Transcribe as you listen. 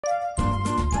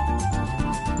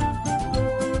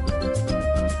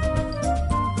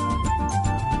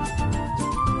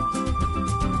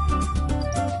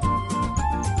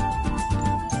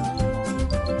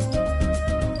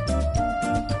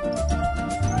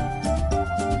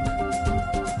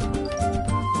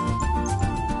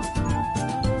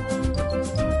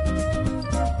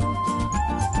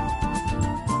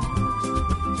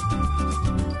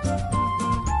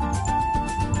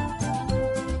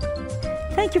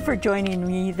Thank you for joining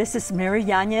me. This is Mary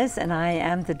Yanez, and I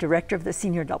am the director of the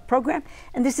Senior Adult Program,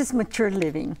 and this is Mature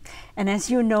Living. And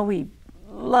as you know, we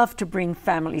love to bring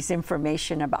families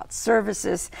information about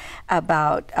services,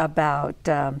 about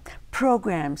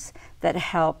programs that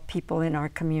help people in our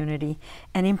community.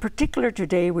 And in particular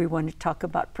today, we want to talk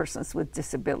about persons with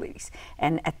disabilities.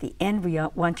 And at the end, we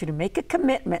want you to make a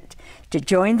commitment to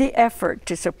join the effort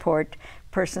to support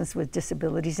persons with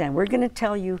disabilities, and we're going to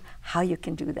tell you how you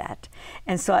can do that.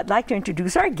 And so I'd like to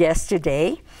introduce our guests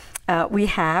today. We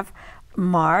have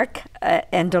Marc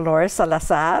and Dolores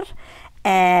Salazar,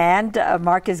 and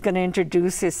Marc is going to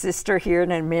introduce his sister here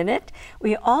in a minute.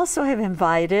 We also have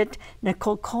invited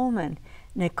Nichole Coleman.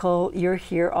 Nichole, you're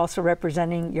here also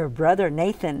representing your brother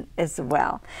Nathan as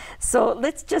well. So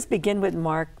let's just begin with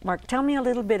Marc. Marc, tell me a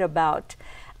little bit about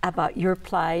your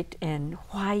plight and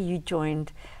why you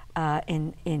joined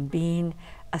in being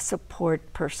a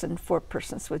support person for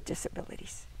persons with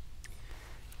disabilities.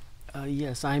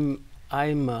 Yes, I'm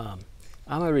a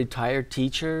retired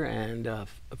teacher and a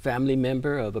family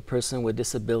member of a person with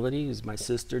disabilities. My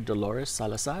sister Dolores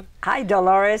Salazar. Hi,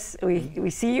 Dolores. We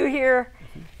see you here,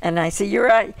 and I see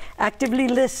you're actively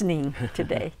listening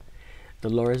today.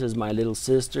 Dolores is my little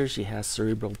sister. She has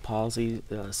cerebral palsy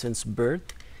since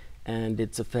birth, and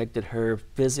it's affected her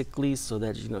physically so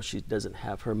that she doesn't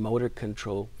have her motor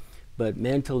control, but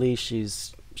mentally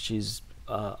she's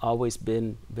always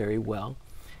been very well,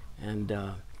 and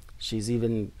she's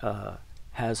even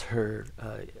has her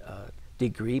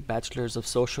degree, Bachelor's of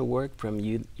Social Work from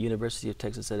University of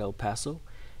Texas at El Paso,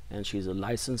 and she's a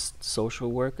licensed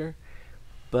social worker,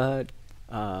 but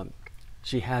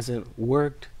she hasn't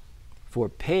worked for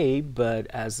pay, but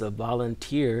as a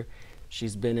volunteer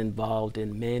she's been involved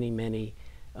in many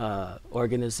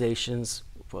organizations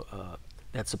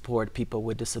that support people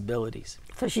with disabilities.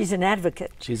 So she's an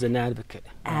advocate. She's an advocate.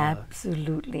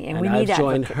 Absolutely, and we I've need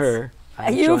joined advocates. her.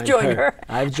 You've joined her.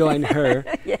 I've joined her,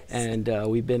 yes. And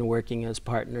we've been working as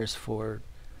partners for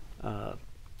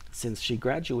since she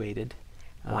graduated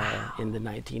in the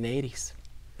 1980s.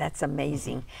 That's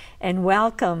amazing. And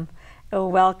welcome.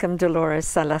 Welcome, Dolores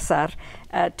Salazar,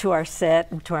 to our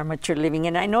set and to our Mature Living.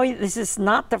 And I know this is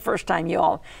not the first time you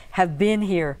all have been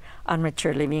here on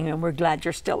Mature Living, and we're glad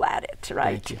you're still at it,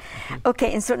 right? Thank you.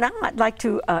 Okay, and so now I'd like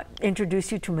to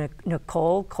introduce you to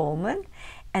Nichole Coleman.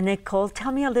 And Nichole,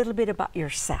 tell me a little bit about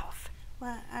yourself.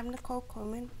 Well, I'm Nichole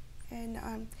Coleman, and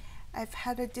I've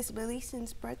had a disability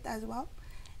since birth as well.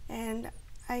 And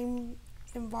I'm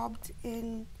involved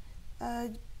in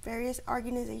various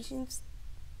organizations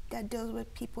that deals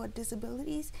with people with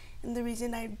disabilities, and the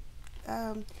reason I've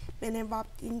been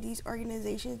involved in these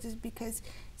organizations is because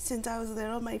since I was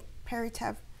little, my parents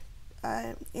have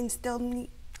instilled me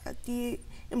the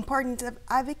importance of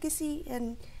advocacy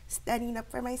and standing up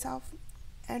for myself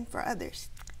and for others.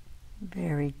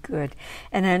 Very good.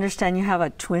 And I understand you have a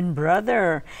twin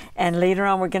brother, and later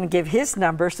on we're going to give his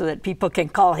number so that people can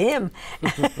call him.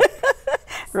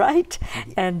 Right?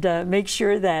 And make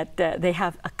sure that they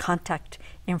have a contact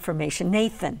information.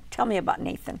 Nathan, tell me about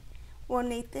Nathan. Well,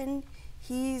 Nathan,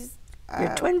 he's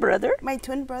your twin brother? My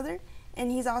twin brother,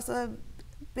 and he's also a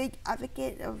big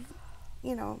advocate of,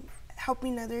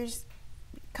 helping others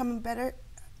become a better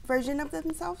version of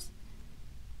themselves.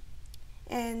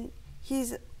 And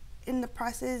he's in the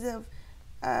process of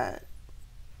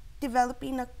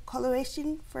developing a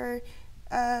coalition for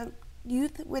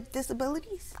youth with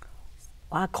disabilities.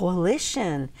 A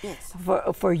coalition. Yes.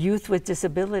 for youth with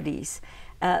disabilities.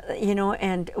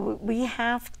 And we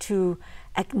have to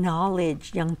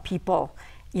acknowledge young people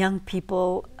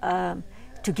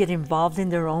to get involved in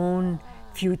their own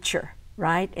future,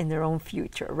 right? In their own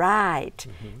future, right?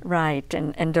 Mm-hmm. Right,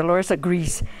 and Dolores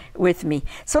agrees with me.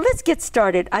 So let's get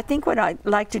started. I think what I'd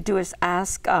like to do is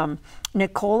ask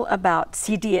Nichole about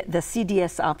the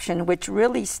CDS option, which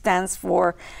really stands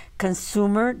for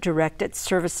Consumer Directed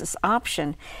Services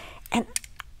Option.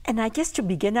 And I guess to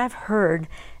begin, I've heard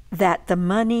that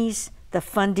the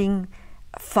funding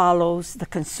follows the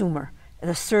consumer.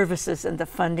 The services and the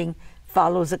funding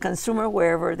follows the consumer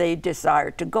wherever they desire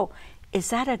to go. Is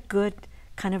that a good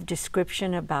kind of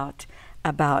description about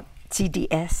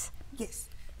CDS? Yes.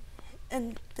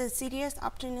 And the CDS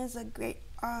option is a great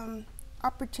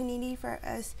opportunity for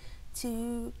us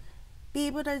to be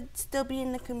able to still be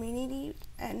in the community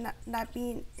and not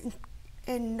be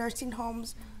in nursing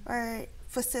homes or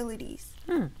facilities.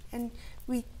 And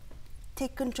we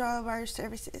take control of our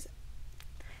services.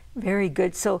 Very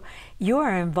good. So you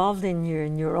are involved in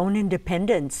your own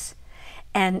independence,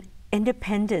 and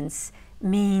independence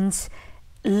means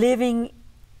living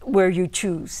where you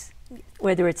choose,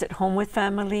 whether it's at home with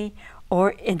family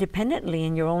or independently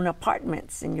in your own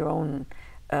apartments, in your own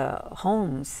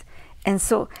homes. And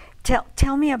so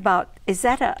tell me about, is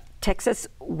that a Texas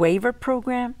waiver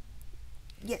program?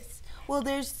 Yes. Well,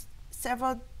 there's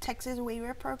several Texas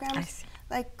waiver programs,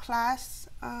 like CLASS,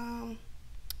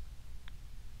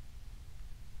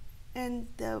 and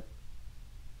the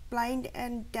blind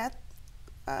and deaf,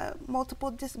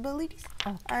 multiple disabilities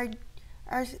are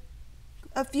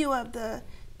a few of the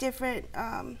different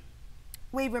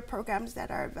waiver programs that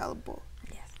are available.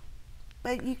 Yes.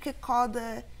 But you could call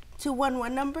the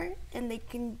 211 number and they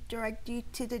can direct you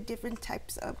to the different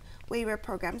types of waiver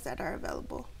programs that are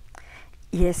available.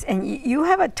 Yes, and you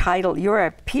have a title. You're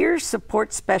a peer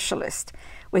support specialist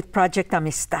with Project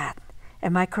Amistad.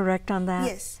 Am I correct on that?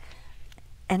 Yes.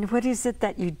 And what is it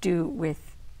that you do with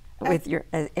your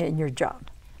in your job?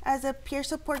 As a peer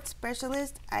support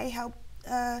specialist, I help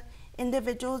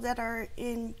individuals that are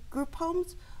in group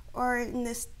homes or in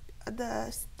the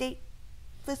state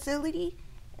facility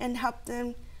and help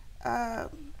them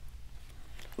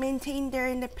maintain their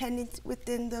independence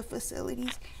within the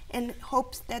facilities in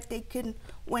hopes that they can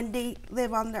one day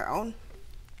live on their own.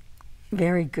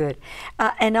 Very good.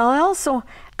 And I also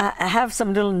have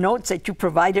some little notes that you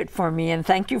provided for me, and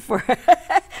thank you for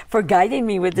for guiding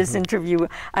me with this interview.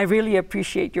 I really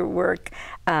appreciate your work,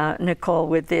 Nichole,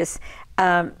 with this.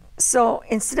 So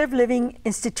instead of living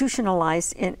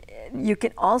institutionalized, you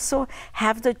can also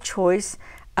have the choice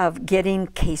of getting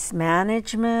case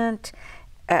management,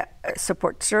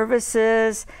 support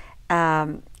services,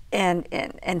 and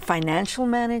financial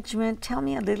management. Tell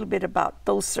me a little bit about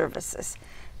those services.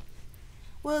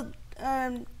 Well,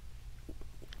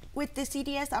 with the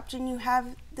CDS option, you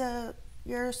have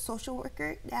your social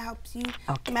worker that helps you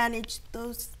manage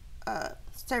those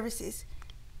services.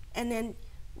 And then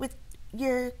with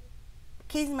your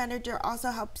case manager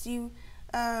also helps you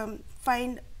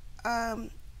find an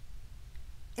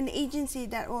agency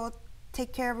that will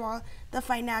take care of all the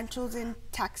financials and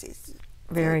taxes.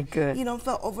 Very good. You don't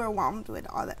feel overwhelmed with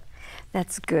all that.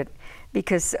 That's good,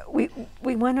 because we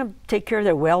want to take care of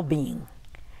their well-being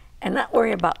and not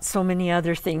worry about so many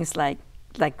other things like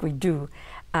we do.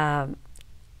 And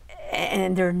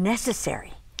they're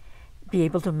necessary. Be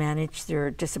able to manage their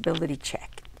disability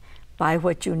check, buy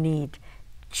what you need,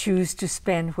 choose to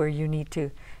spend where you need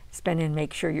to spend, and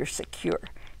make sure you're secure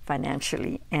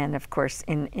financially and, of course,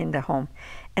 in the home.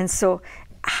 And so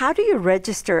how do you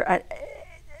register?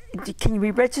 Can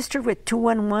we register with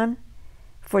 211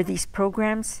 for these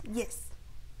programs? Yes.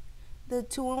 The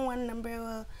 211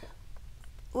 number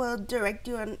will direct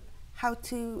you on how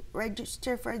to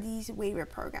register for these waiver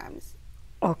programs.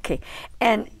 Okay.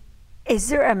 And is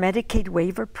there a Medicaid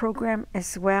waiver program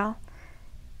as well?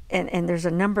 And there's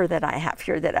a number that I have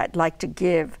here that I'd like to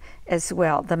give as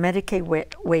well, the Medicaid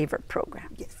waiver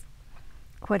program. Yes.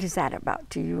 What is that about?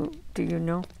 Do you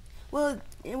know? Well,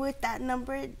 with that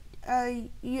number,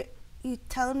 you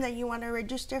tell them that you want to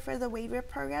register for the waiver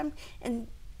program, and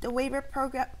the waiver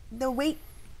program, the waiting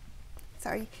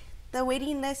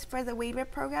list for the waiver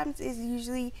programs is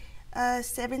usually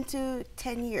 7 to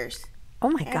 10 years.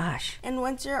 Oh my gosh. And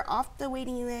once you're off the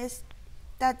waiting list,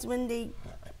 that's when they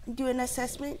do an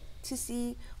assessment to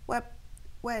see what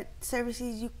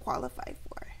services you qualify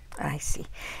for. I see.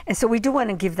 And so we do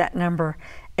want to give that number.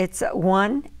 It's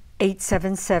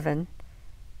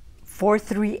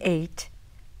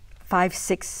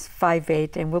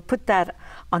 1-877-438-5658, and we'll put that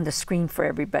on the screen for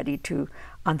everybody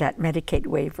on that Medicaid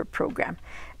waiver program.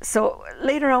 So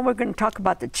later on we're going to talk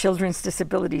about the children's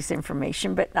disabilities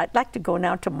information, but I'd like to go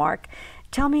now to Marc.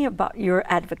 Tell me about your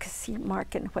advocacy,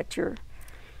 Marc, and what you're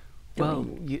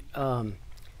doing. Well,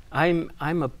 I'm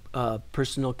a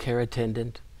personal care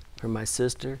attendant for my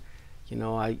sister.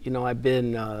 I've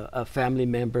been a family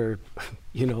member,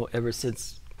 ever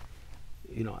since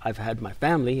I've had my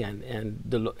family, and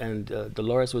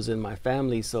Dolores was in my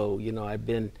family. So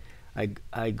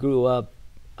I grew up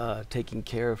taking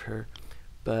care of her.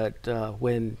 But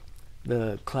when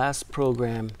the CLASS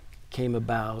program came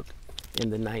about in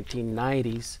the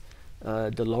 1990s,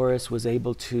 Dolores was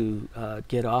able to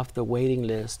get off the waiting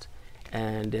list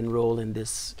and enroll in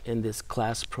this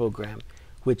CLASS program,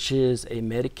 which is a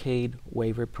Medicaid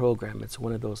waiver program. It's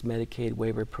one of those Medicaid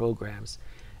waiver programs,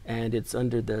 and it's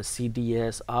under the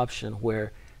CDS option,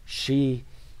 where she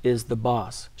is the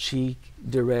boss. She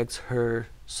directs her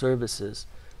services,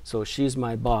 so she's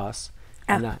my boss,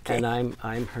 and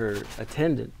I'm her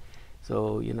attendant.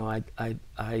 So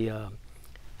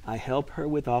I help her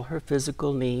with all her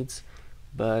physical needs,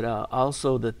 but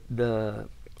also the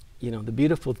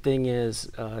beautiful thing is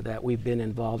that we've been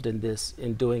involved in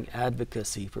doing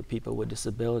advocacy for people with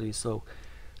disabilities. So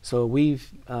So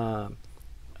we've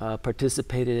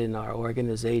participated in our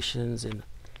organizations in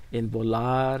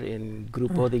Volar, in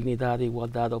Grupo Dignidad,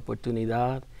 Igualdad,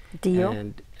 Oportunidad,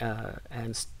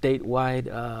 and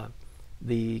statewide,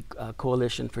 the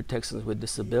Coalition for Texans with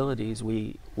Disabilities.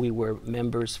 We were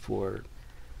members for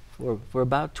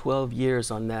about 12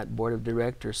 years on that board of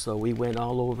directors. So we went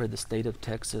all over the state of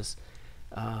Texas,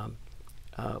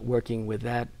 working with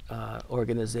that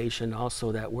organization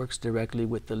also that works directly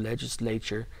with the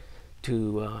legislature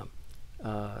to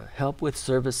help with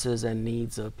services and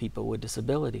needs of people with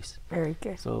disabilities. Very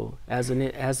good. So as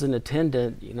an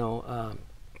attendant, you know,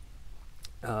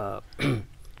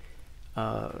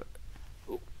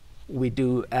 we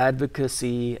do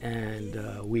advocacy,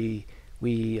 and we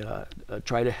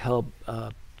try to help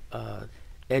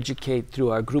educate through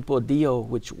our Grupo Dio,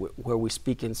 where we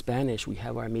speak in Spanish. We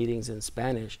have our meetings in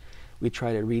Spanish. We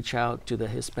try to reach out to the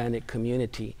Hispanic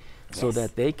community so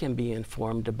that they can be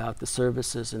informed about the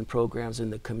services and programs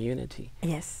in the community.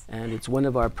 Yes. And it's one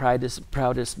of our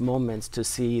proudest moments to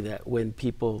see that when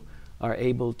people are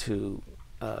able to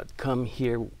come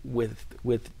here with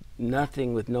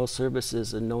nothing, with no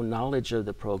services and no knowledge of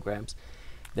the programs,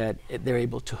 that they're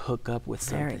able to hook up with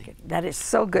something. Very good. That is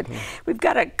so good. We've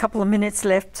got a couple of minutes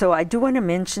left, so I do want to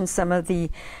mention some of the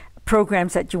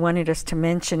programs that you wanted us to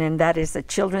mention, and that is the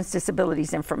Children's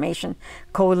Disabilities Information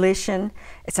Coalition.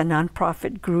 It's a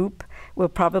nonprofit group. We'll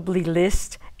probably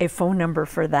list a phone number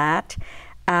for that.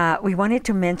 We wanted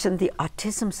to mention the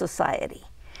Autism Society,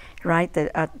 right,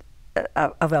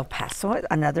 of El Paso,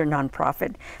 another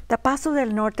nonprofit. The Paso del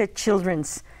Norte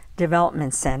Children's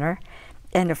Development Center.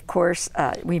 And of course,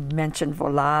 we mentioned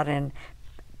Volar and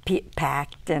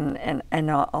PACT and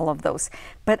all of those.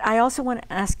 But I also want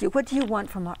to ask you, what do you want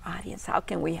from our audience? How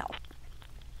can we help?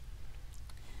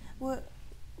 What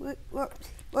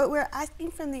we're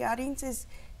asking from the audience is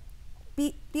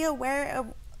be aware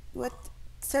of what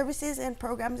services and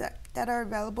programs that are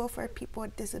available for people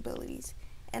with disabilities,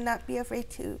 and not be afraid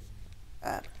to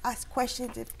ask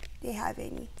questions if they have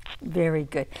any. Very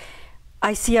good.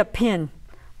 I see a pin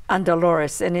on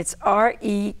Dolores, and it's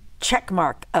RE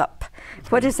checkmark up.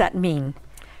 What does that mean?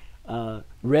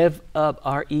 Rev up,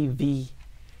 R-E-V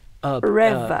up.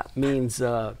 Rev up means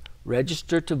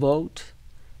register to vote,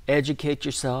 educate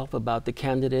yourself about the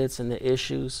candidates and the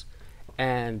issues,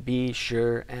 and be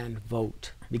sure and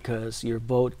vote, because your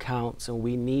vote counts, and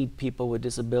we need people with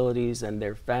disabilities and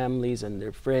their families and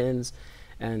their friends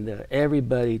and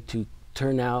everybody to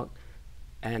turn out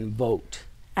and vote.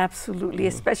 Absolutely,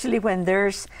 especially when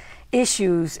there's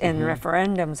issues and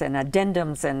referendums and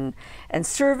addendums and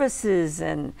services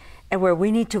and where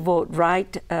we need to vote,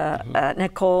 right,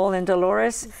 Nichole and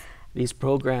Dolores? These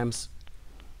programs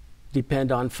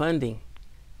depend on funding,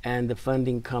 and the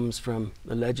funding comes from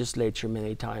the legislature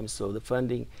many times. So the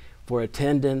funding for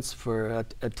attendance,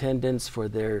 for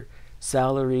their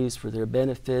salaries, for their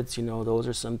benefits, you know, those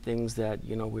are some things that,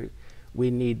 you know,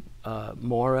 we need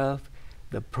more of.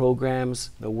 The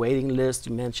programs, the waiting list,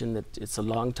 you mentioned that it's a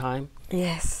long time.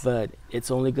 Yes. But it's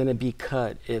only going to be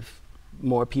cut if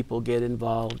more people get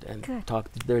involved and talk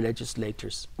to their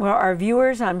legislators. Well, our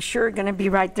viewers, I'm sure, are going to be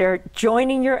right there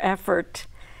joining your effort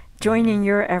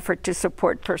to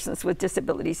support persons with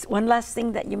disabilities. One last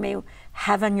thing that you may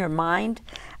have on your mind,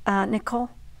 Nichole?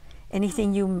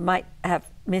 Anything you might have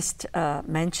missed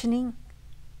mentioning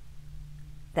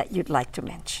that you'd like to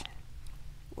mention?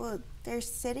 Well, there's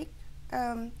CITIC.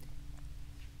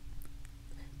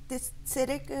 This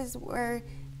CITIC is where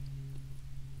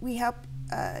we help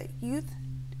youth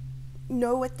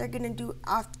know what they're going to do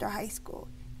after high school,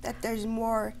 that there's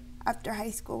more after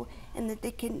high school, and that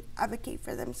they can advocate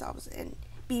for themselves and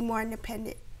be more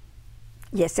independent.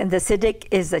 Yes, and the CITIC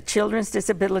is the Children's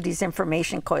Disabilities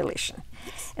Information Coalition.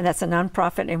 Yes. And that's a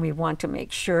nonprofit, and we want to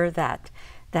make sure that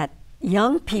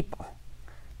young people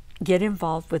get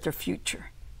involved with their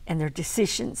future and their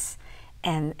decisions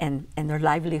and their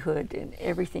livelihood and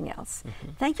everything else.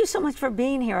 Thank you so much for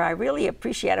being here. I really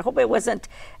appreciate it. I hope it wasn't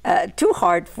too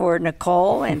hard for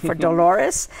Nichole and for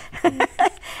Dolores.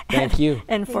 Thank you.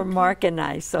 And for Marc and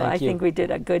I. So I think we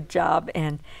did a good job,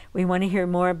 and we want to hear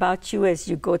more about you as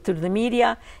you go through the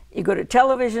media, you go to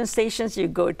television stations, you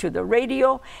go to the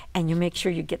radio, and you make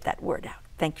sure you get that word out.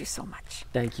 Thank you so much.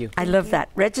 Thank you. I love that.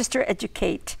 Register,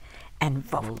 educate, and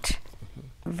vote.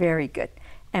 Very good.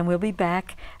 And we'll be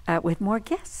back with more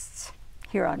guests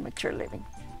here on Mature Living.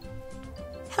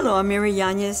 Hello, I'm Mary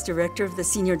Yanez, Director of the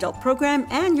Senior Adult Program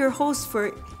and your host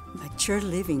for Mature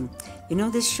Living. You know,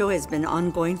 this show has been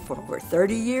ongoing for over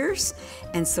 30 years,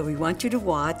 and so we want you to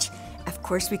watch. Of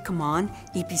course, we come on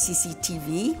EPCC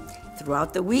TV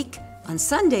throughout the week. On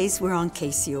Sundays, we're on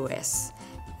KCOS.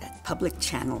 Public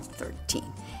Channel 13.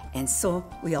 And so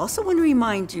we also want to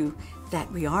remind you that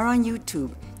we are on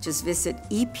YouTube. Just visit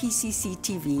EPCC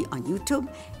TV on YouTube,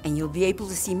 and you'll be able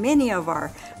to see many of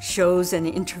our shows and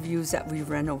interviews that we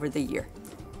run over the year.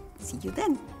 See you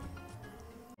then.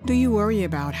 Do you worry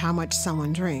about how much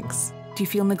someone drinks? Do you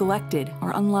feel neglected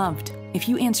or unloved? If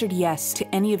you answered yes to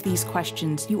any of these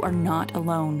questions, you are not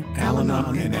alone.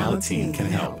 Al-Anon and Alateen can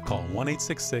help. Call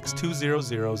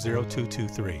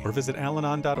 1-866-200-0223 or visit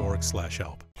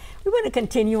alanon.org/help. We want to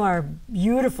continue our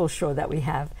beautiful show that we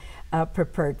have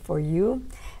prepared for you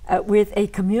with a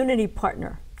community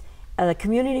partner. The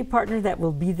community partner that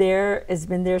will be there has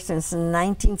been there since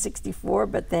 1964,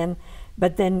 but then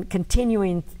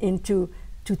continuing into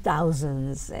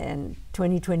 2000s and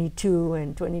 2022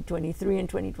 and 2023 and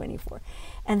 2024.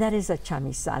 And that is a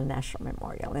Chamizal National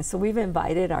Memorial. And so we've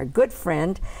invited our good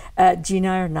friend,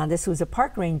 Gina Hernandez, who's a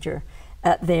park ranger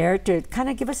there, to kind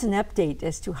of give us an update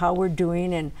as to how we're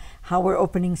doing and how we're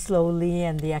opening slowly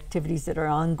and the activities that are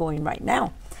ongoing right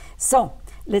now. So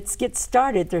let's get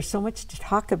started. There's so much to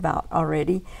talk about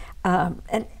already.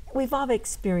 And we've all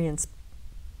experienced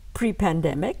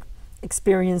pre-pandemic,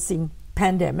 experiencing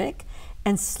pandemic,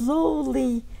 and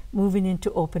slowly moving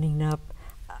into opening up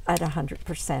at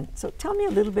 100%. So tell me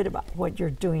a little bit about what you're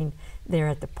doing there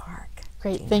at the park.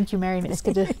 Great, Gina. thank you, Mary. It's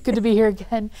good to be here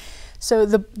again. So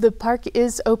the park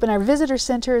is open. Our visitor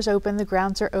center is open. The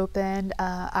grounds are open.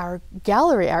 Our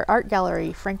gallery, our art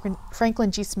gallery, Franklin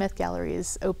G. Smith Gallery,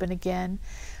 is open again.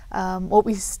 What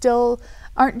we still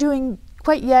aren't doing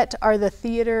quite yet are the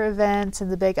theater events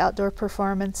and the big outdoor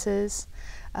performances.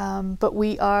 But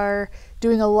we are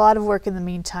doing a lot of work in the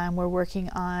meantime. We're working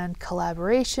on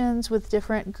collaborations with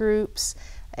different groups,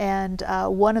 and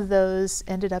one of those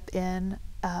ended up in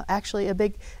actually a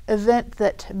big event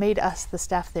that made us, the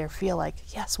staff there, feel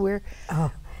like, yes, we're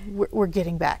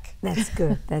getting back. That's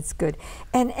good. That's good.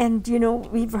 And you know,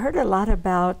 we've heard a lot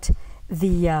about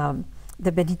the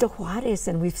Benito Juarez,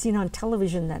 and we've seen on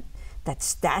television that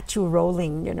statue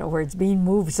rolling, you know, where it's being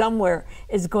moved somewhere,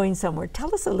 is going somewhere.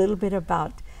 Tell us a little bit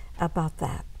about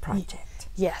that project.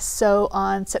 Yes, so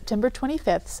on September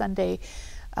 25th, Sunday,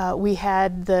 we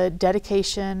had the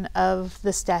dedication of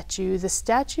the statue. The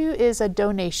statue is a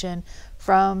donation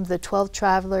from the 12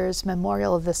 Travelers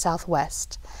Memorial of the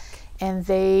Southwest. And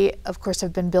they, of course,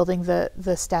 have been building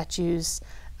the statues,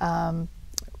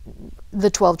 the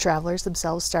 12 Travelers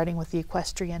themselves, starting with the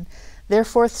equestrian. Their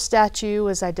fourth statue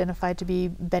was identified to be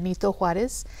Benito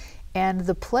Juarez, and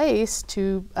the place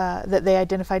that they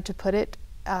identified to put it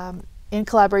in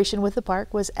collaboration with the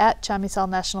park was at Chamizal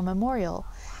National Memorial.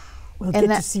 We'll get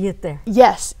to see it there.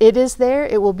 Yes, it is there.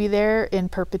 It will be there in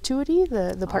perpetuity.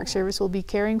 The Park Service will be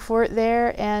caring for it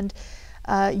there and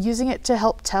using it to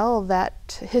help tell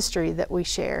that history that we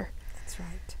share. That's right.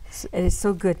 It is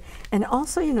so good. And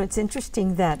also, you know, it's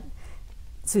interesting that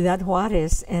Ciudad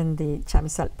Juarez and the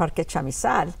Parque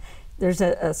Chamizal, there's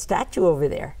a statue over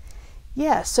there.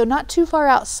 Yeah, so not too far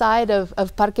outside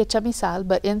of Parque Chamizal,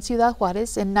 but in Ciudad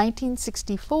Juarez, in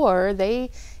 1964, they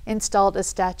installed a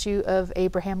statue of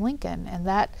Abraham Lincoln, and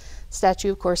that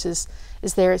statue, of course, is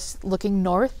there. It's looking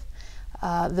north.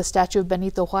 The statue of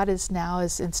Benito Juarez now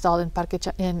is installed in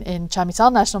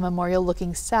Chamizal National Memorial,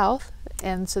 looking south,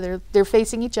 and so they're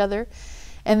facing each other.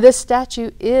 And this statue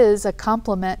is a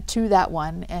complement to that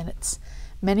one, and it's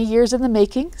many years in the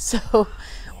making. So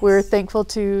we're thankful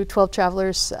to 12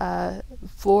 Travelers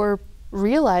for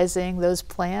realizing those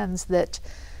plans that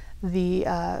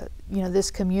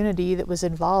this community that was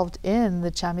involved in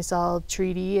the Chamizal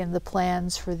Treaty and the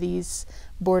plans for these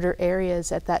border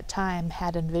areas at that time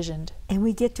had envisioned. And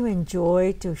we get to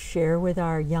enjoy to share with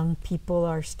our young people,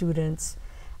 our students,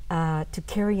 to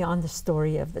carry on the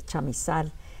story of the Chamizal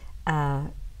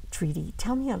Treaty.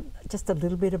 Tell me just a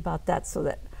little bit about that so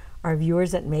that our viewers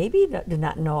that maybe do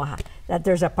not know that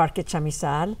there's a Parque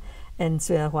Chamizal in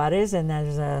Ciudad Juarez and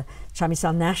there's a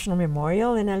Chamizal National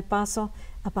Memorial in El Paso,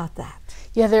 about that.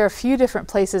 Yeah, there are a few different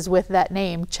places with that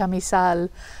name, Chamizal.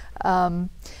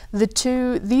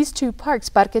 These two parks,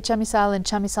 Parque Chamizal and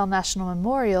Chamizal National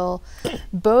Memorial,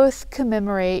 both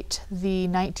commemorate the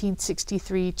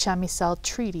 1963 Chamizal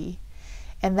Treaty.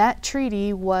 And that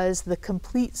treaty was the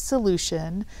complete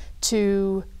solution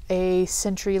to a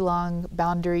century-long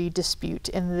boundary dispute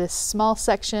in this small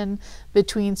section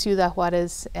between Ciudad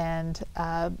Juarez and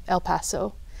El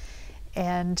Paso.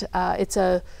 And it's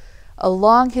a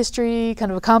long history,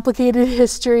 kind of a complicated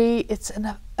history. It's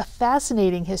a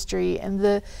fascinating history. And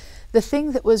the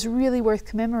thing that was really worth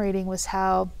commemorating was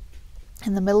how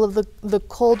in the middle of the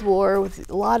Cold War,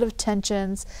 with a lot of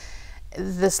tensions,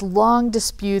 this long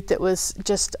dispute that was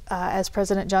just, as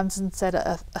President Johnson said,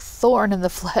 a thorn in the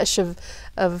flesh of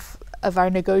our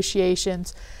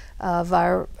negotiations, of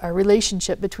our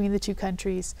relationship between the two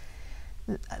countries.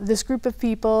 This group of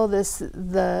people,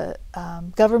 the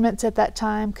governments at that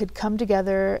time could come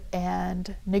together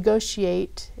and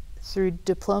negotiate through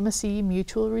diplomacy,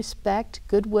 mutual respect,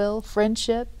 goodwill,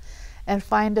 friendship, and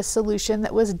find a solution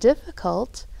that was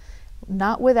difficult,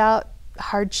 not without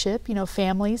hardship, you know,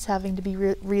 families having to be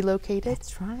relocated.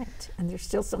 That's right. And there's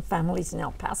still some families in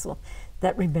El Paso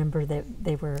that remember that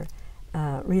they were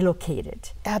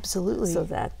relocated. Absolutely. So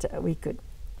that we could,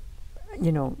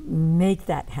 you know, make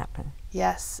that happen.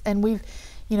 Yes, and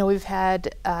we've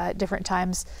had different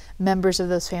times members of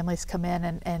those families come in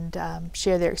and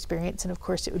share their experience, and of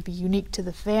course it would be unique to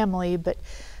the family, but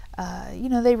you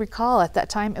know, they recall at that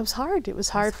time it was hard. It was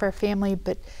hard for our family,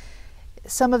 but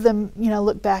some of them, you know,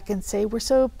 look back and say, we're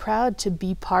so proud to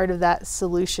be part of that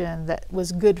solution that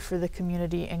was good for the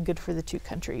community and good for the two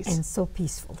countries. And so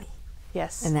peacefully.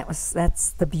 Yes. And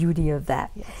that's the beauty of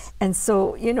that. Yes. And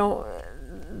so, you know,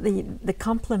 the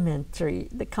complement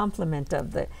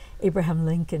of the Abraham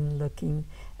Lincoln looking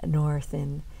north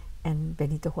and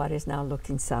Benito Juarez now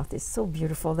looking south is so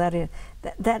beautiful.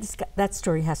 That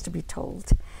story has to be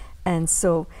told. And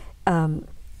so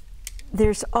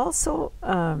there's also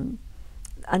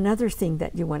another thing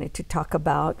that you wanted to talk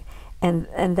about, and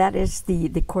that is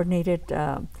the coordinated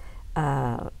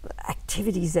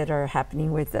activities that are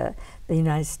happening with the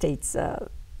United States,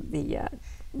 the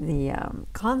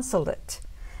consulate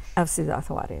of Ciudad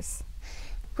Juarez.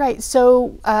 Right.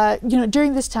 So, you know,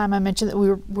 during this time I mentioned that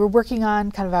we're working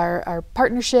on kind of our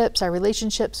partnerships, our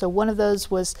relationships. So one of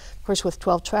those was, of course, with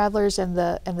 12 Travelers and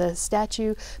the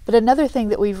statue. But another thing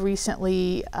that we've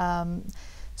recently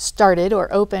started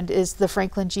or opened is the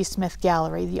Franklin G. Smith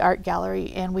Gallery, the art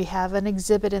gallery. And we have an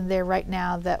exhibit in there right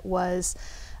now that was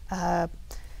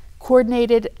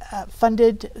coordinated,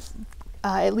 funded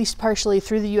at least partially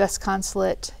through the U.S.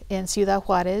 consulate in Ciudad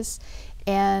Juarez.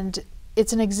 And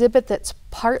it's an exhibit that's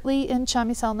partly in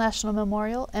Chamizal National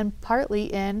Memorial and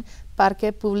partly in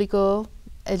Parque Público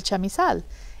El Chamizal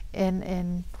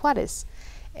in Juarez.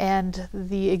 And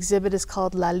the exhibit is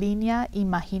called La Línea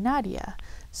Imaginaria.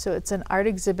 So it's an art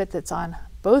exhibit that's on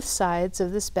both sides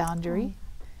of this boundary.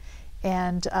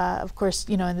 And of course,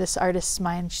 you know, in this artist's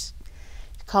mind, she's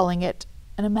calling it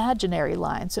an imaginary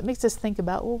line. So it makes us think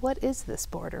about, well, what is this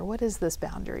border? What is this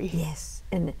boundary? Yes,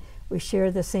 and we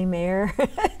share the same air,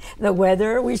 the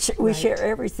weather, we share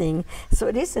everything. So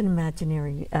it is an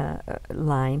imaginary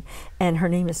line, and her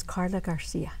name is Carla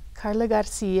Garcia. Carla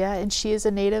Garcia, and she is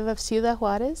a native of Ciudad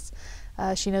Juarez.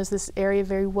 She knows this area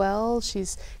very well.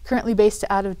 She's currently based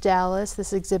out of Dallas.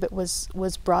 This exhibit was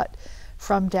brought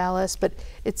from Dallas, but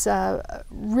it's a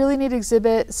really neat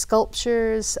exhibit,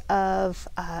 sculptures of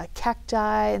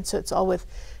cacti, and so it's all with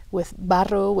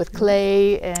barro, with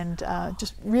clay, and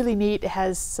just really neat. It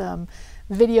has some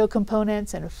video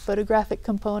components and photographic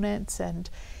components, and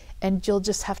you'll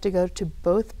just have to go to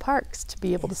both parks to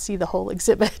be able to see the whole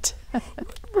exhibit.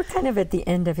 We're kind of at the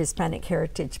end of Hispanic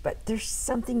Heritage, but there's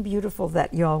something beautiful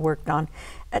that you all worked on.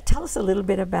 Tell us a little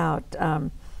bit about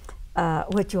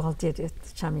what you all did at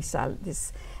Chamizal,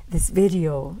 this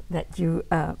video that you,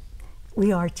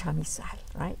 We Are Chamizal,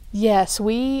 right? Yes,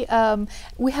 we had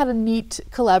a neat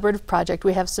collaborative project.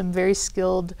 We have some very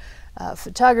skilled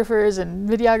photographers and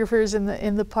videographers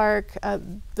in the park.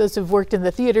 Those who've worked in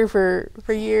the theater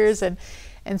for years, and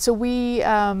so we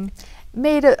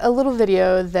made a little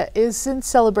video that is in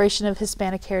celebration of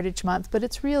Hispanic Heritage Month, but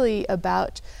it's really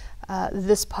about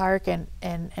this park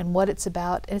and what it's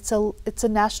about. It's a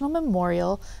national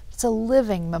memorial. It's a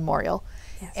living memorial,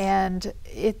 yes. And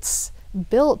it's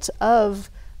built of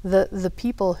the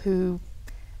people who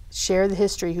share the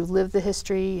history, who live the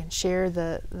history and share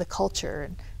the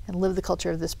culture and live the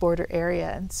culture of this border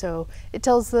area. And so it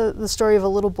tells the story of a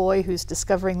little boy who's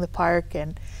discovering the park,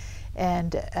 and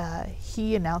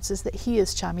he announces that he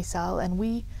is Chamizal, and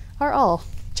we are all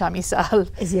Chamizal.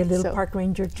 Is he a little park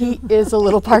ranger too? He is a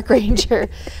little park ranger.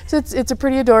 So it's a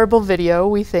pretty adorable video,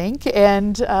 we think,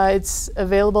 and it's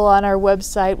available on our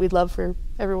website. We'd love for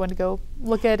everyone to go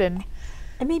look at it.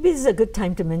 And maybe this is a good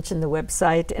time to mention the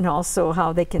website and also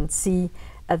how they can see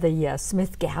the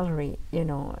Smith Gallery, you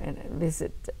know, and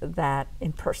visit that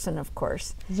in person, of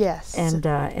course. Yes. And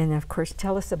of course,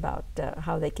 tell us about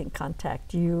how they can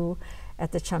contact you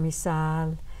at the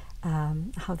Chamizal,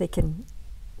 how they can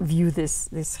view this.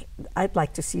 I'd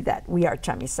like to see that. We Are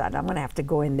Chamizal. I'm going to have to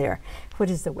go in there.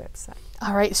 What is the website?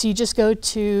 All right, so you just go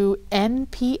to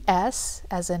NPS,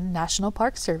 as in National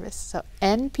Park Service, so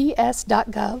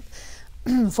nps.gov.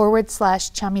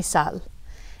 /Chamizal.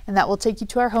 And that will take you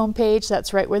to our homepage.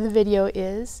 That's right where the video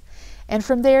is. And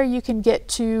from there you can get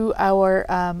to our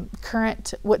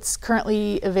what's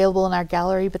currently available in our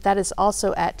gallery, but that is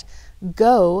also at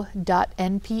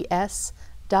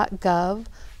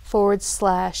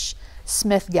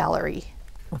go.nps.gov/Smith Gallery.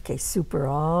 Okay, super,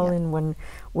 all in one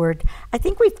word. I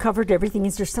think we've covered everything.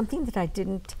 Is there something that I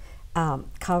didn't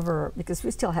cover, because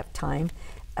we still have time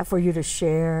for you to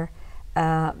share?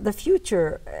 The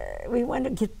future, we want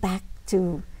to get back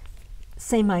to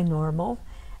semi-normal.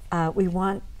 We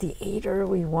want theater,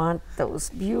 we want those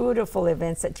beautiful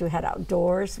events that you had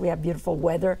outdoors. We have beautiful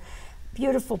weather,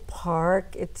 beautiful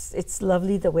park. It's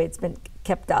lovely the way it's been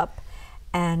kept up.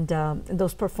 And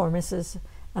those performances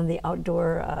on the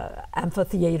outdoor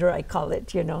amphitheater, I call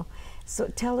it, you know. So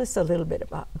tell us a little bit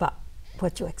about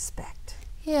what you expect.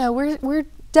 Yeah, we're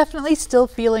definitely still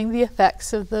feeling the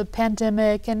effects of the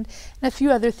pandemic and a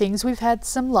few other things. We've had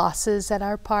some losses at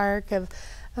our park of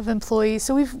employees,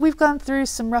 so we've gone through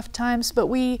some rough times, but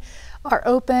we are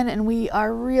open and we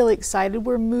are really excited.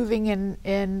 We're moving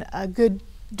in a good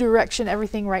direction.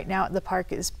 Everything right now at the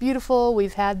park is beautiful.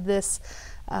 We've had this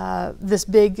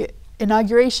big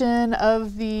inauguration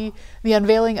of the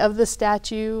unveiling of the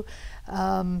statue.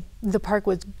 The park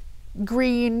was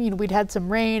green, you know, we'd had some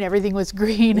rain, everything was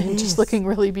green and just looking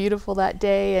really beautiful that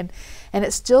day, and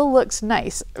it still looks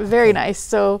nice, very nice.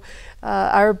 So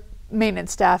our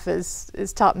maintenance staff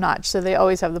is top notch, so they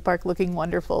always have the park looking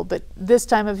wonderful. But this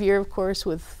time of year, of course,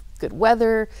 with good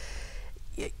weather,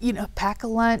 you know, pack a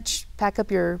lunch, pack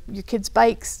up your kids'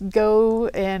 bikes, go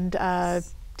and have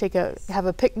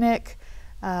a picnic,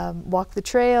 walk the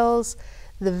trails.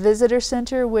 The visitor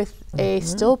center with a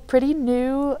still pretty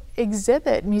new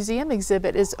museum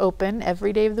exhibit is open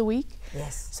every day of the week.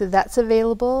 Yes. So that's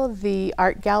available. The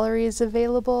art gallery is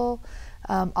available,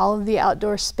 all of the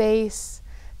outdoor space,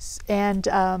 and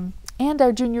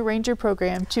our Junior Ranger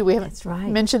program too. We haven't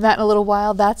mentioned that in a little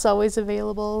while. That's always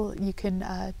available. You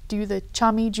can do the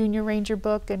Chami Junior Ranger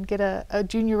book and get a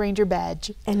Junior Ranger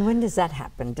badge. And when does that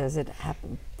happen? Does it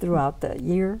happen throughout the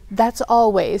year? That's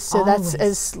always. So that's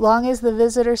as long as the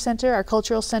visitor center, our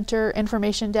cultural center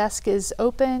information desk is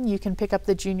open, you can pick up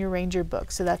the Junior Ranger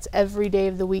book. So that's every day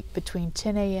of the week between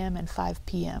 10 a.m. and 5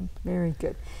 p.m. Very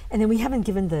good. And then we haven't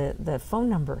given the phone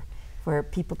number where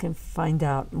people can find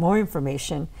out more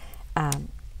information.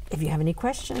 If you have any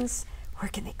questions, where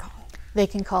can they call? They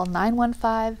can call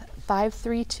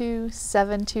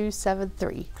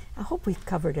 915-532-7273. I hope we've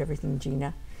covered everything,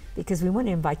 Gina, because we want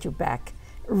to invite you back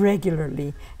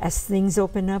regularly. As things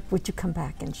open up, would you come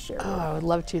back and share? Oh, I would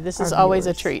love to. This is always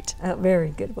a treat.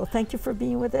 Very good. Well, thank you for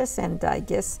being with us, and I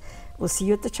guess we'll see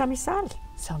you at the Chamizal.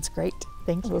 Sounds great.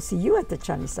 Thank you. We'll see you at the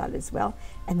Chamizal as well,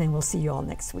 and then we'll see you all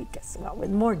next week as well with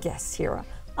more guests here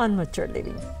on Mature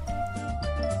Living.